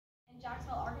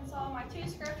two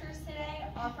scriptures today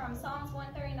are from Psalms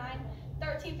 139,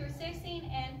 13 through 16,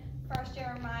 and 1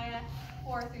 Jeremiah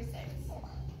 4 through 6.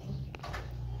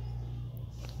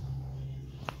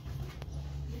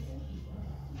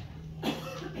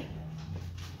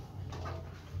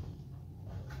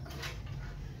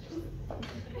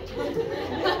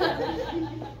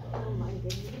 Oh my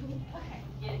goodness. Okay.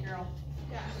 Get it, girl.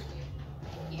 Yeah.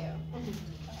 Thank you. Okay,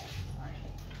 sorry.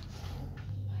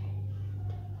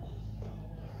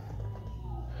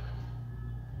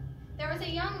 There was a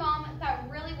young mom that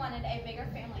really wanted a bigger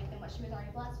family than what she was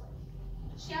already blessed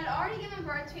with. She had already given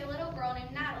birth to a little girl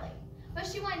named Natalie, but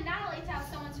she wanted Natalie to have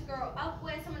someone to grow up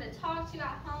with, someone to talk to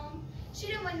at home. She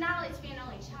didn't want Natalie to be an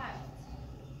only child.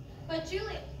 But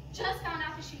Julie just found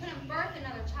out that she couldn't birth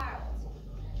another child.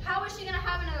 How was she going to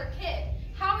have another kid?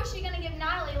 How was she going to give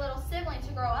Natalie a little sibling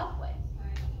to grow up with?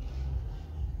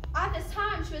 At this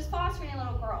time, she was fostering a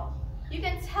little girl. You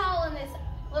can tell in this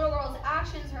little girl's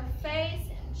actions, her face,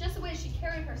 and just the way she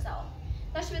carried herself,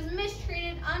 that she was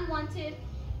mistreated, unwanted,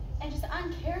 and just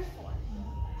uncared for.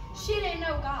 She didn't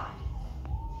know God.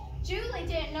 Julie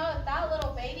didn't know that that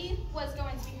little baby was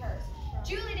going to be hers.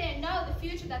 Julie didn't know the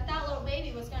future that that little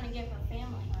baby was going to give her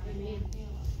family.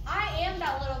 I am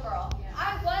that little girl.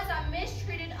 I was a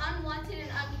mistreated, unwanted, and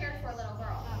uncared for little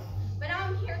girl. But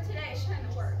I'm here today sharing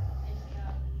the word.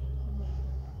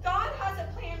 God has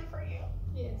a plan for you.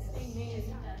 Yes. Amen.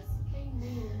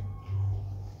 Amen.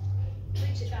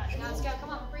 Preach it, God. Now let's go. Come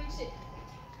on, preach it.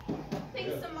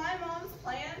 Thanks to my mom's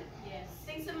plan. Yes.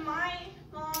 Thanks to my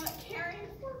mom caring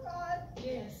for God.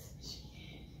 Yes.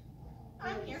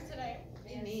 I'm here today.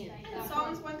 Amen. In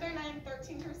Psalms 139,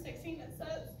 13 through 16, it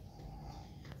says,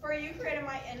 "For you created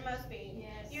my inmost being.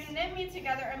 Yes. You knit me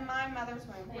together in my mother's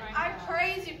womb. Right. I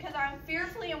praise you because I am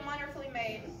fearfully and wonderfully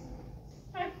made.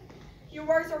 Your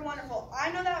works are wonderful.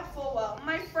 I know that full well.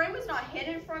 My frame was not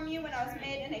hidden from you when I was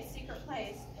made in a secret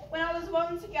place, when I was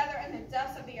woven together in the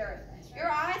depths of the earth. Your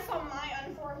eyes saw my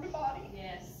unformed body.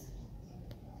 Yes.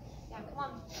 Yeah, come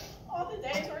on. All the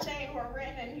days ordained were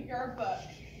written in your book,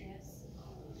 Yes.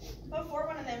 before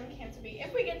one of them came to be."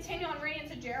 If we continue on reading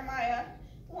to Jeremiah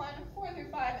 1, 4 through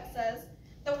 5, it says,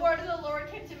 "The word of the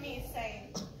Lord came to me,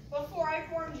 saying, Before I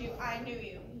formed you, I knew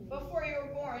you. Before you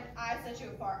were born, I set you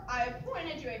apart. I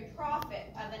appointed you a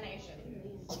prophet of the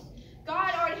nations."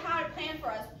 God already had a plan for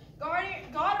us. God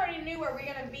already knew where we're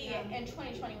going to be in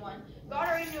 2021. God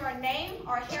already knew our name,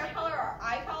 our hair color, our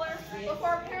eye color, before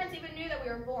our parents even knew that we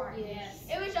were born. Yes.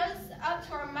 It was just up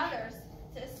to our mothers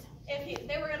to, if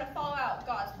they were going to follow out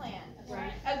God's plan,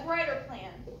 Right. a greater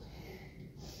plan.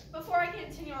 Before I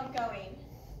continue on going,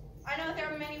 I know that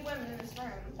there are many women in this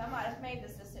room that might have made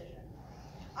this decision.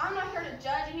 I'm not here to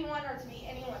judge anyone or to beat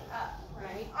anyone up.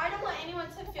 Right. I don't want anyone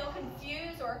to feel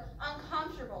confused or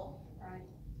uncomfortable. Right.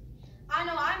 I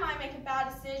know I might make a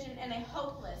bad decision in a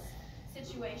hopeless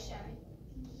situation.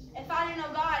 If I didn't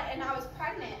know God and I was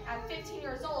pregnant at 15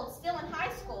 years old, still in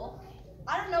high school,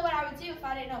 I don't know what I would do if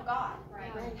I didn't know God.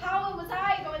 Right. How was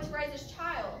I going to raise this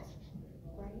child?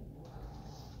 Right.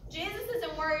 Jesus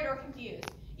isn't worried or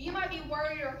confused. You might be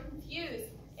worried or confused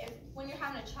when you're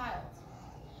having a child.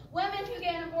 Women who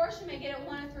get an abortion may get it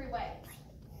one of three ways.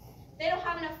 They don't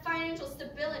have enough financial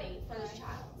stability for this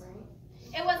child.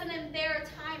 Right. It wasn't in their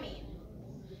timing.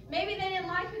 Maybe they didn't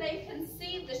like who they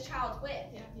conceived this child with.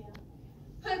 Yeah.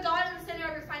 Put God in the center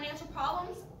of your financial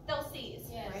problems, they'll cease.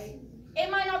 Yes. Right. It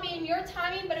might not be in your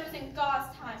timing, but it was in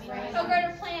God's timing. Right. A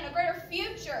greater plan, a greater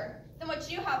future than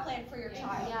what you have planned for your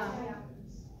child. Yeah.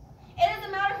 It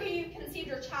doesn't matter who you conceived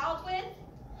your child with.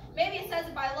 Maybe it says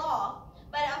it by law,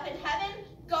 but up in heaven,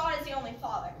 God is the only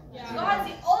Father. Yeah. God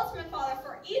is the ultimate Father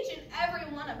for each and every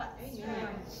one of us. Amen.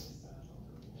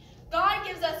 God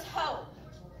gives us hope.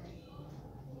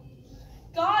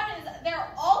 God is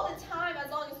there all the time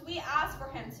as long as we ask for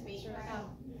Him to be.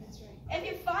 That's right. If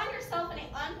you find yourself in an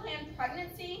unplanned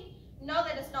pregnancy, know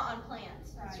that it's not unplanned.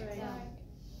 That's right. That's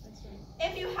right.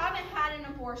 If you haven't had an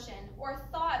abortion or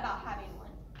thought about having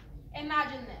one,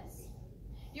 imagine this.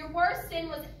 Your worst sin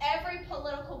was every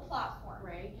political platform.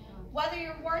 Right. Whether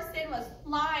your worst sin was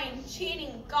lying,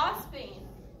 cheating, gossiping,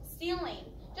 stealing.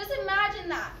 Just imagine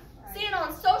that. See it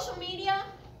on social media.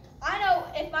 I know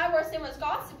if my worst sin was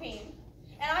gossiping,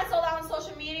 and I saw that on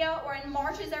social media or in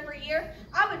marches every year,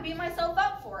 I would beat myself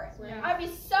up for it. Right. I'd be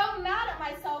so mad at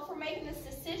myself for making this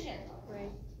decision.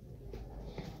 Right.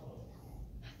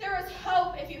 There is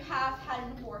hope if you have had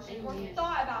an abortion or Amen.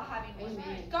 thought about having one.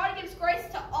 Amen. God gives grace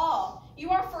to all. You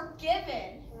are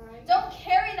forgiven. Right. Don't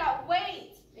carry that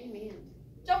weight. Amen.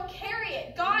 Don't carry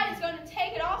it. God is going to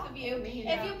take it off of you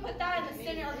Amen. if you put that in the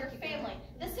center of your family,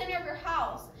 the center of your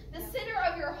house, the center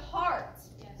of your heart.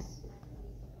 Yes.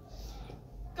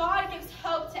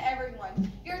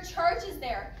 Your church is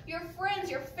there. Your friends,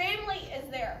 your family is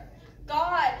there.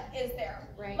 God is there.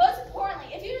 Right. Most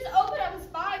importantly, if you just open up his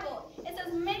Bible, it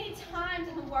says many times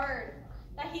in the Word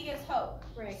that he gives hope.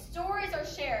 Right. Stories are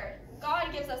shared.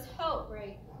 God gives us hope.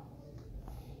 Right.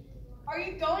 Are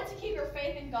you going to keep your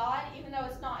faith in God even though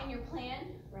it's not in your plan?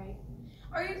 Right.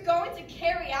 Are you going to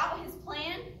carry out his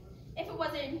plan if it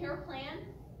wasn't in your plan?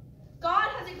 God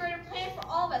has a greater plan for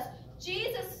all of us.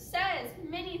 Jesus says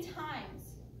many times,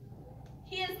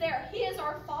 he is there. He is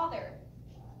our Father.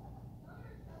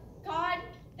 God,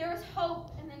 there is hope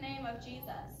in the name of Jesus.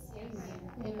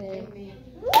 Amen. Amen.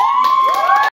 Amen.